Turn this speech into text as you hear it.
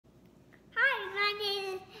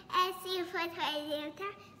you for today's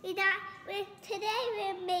Today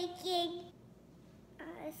we're making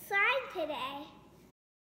slime today.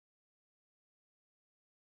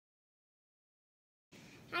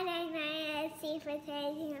 Hi, I'm Essey for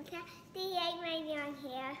today's the egg right down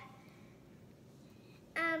here.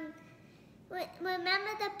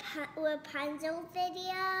 Remember the Rapunzel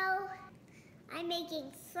video? I'm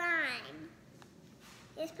making slime.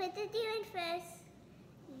 Let's put the dew in first.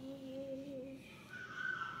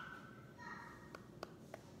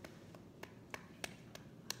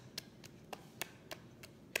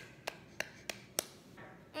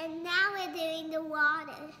 And now we're doing the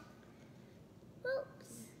water.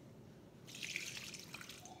 Oops.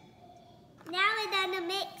 Now we're gonna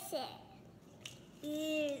mix it.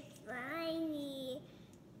 It's slimy.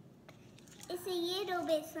 It's a little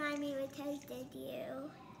bit slimy because the dew.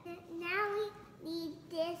 Now we need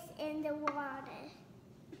this in the water.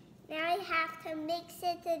 Now we have to mix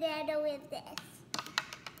it together with this.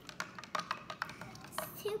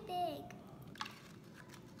 It's too big.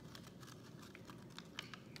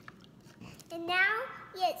 And now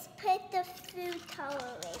let's put the food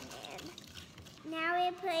coloring in. Now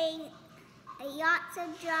we're putting lots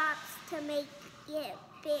of drops to make it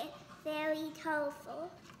very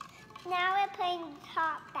colorful. Now we're putting the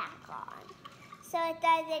top back on so it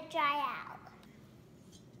doesn't dry out.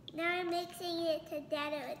 Now we're mixing it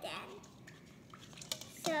together again.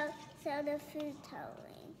 So the food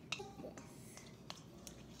coloring.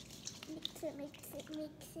 Mix it, mix it,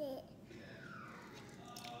 mix it.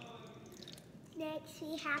 Next,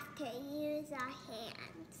 we have to use our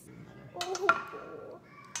hands.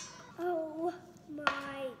 Oh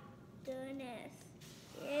my goodness.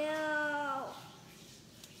 Ew.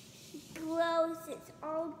 Gross, it's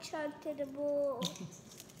all chugged to the bowl.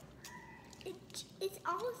 It's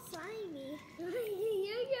all slimy.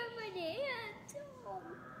 You got my hands. Oh.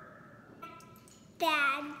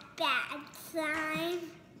 Bad slime.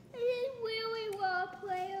 I didn't really want to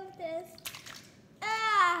play with this.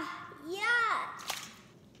 Yuck!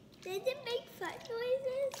 Does it make fun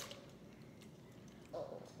noises?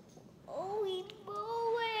 Holy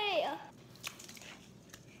moly!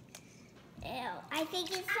 Ew, I think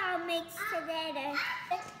it's all mixed together.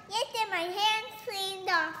 Yes, and my hands cleaned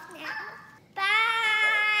off now.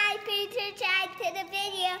 Bye! Please subscribe to the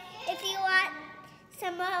video. If you want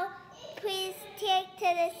some more, please take to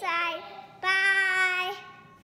the side.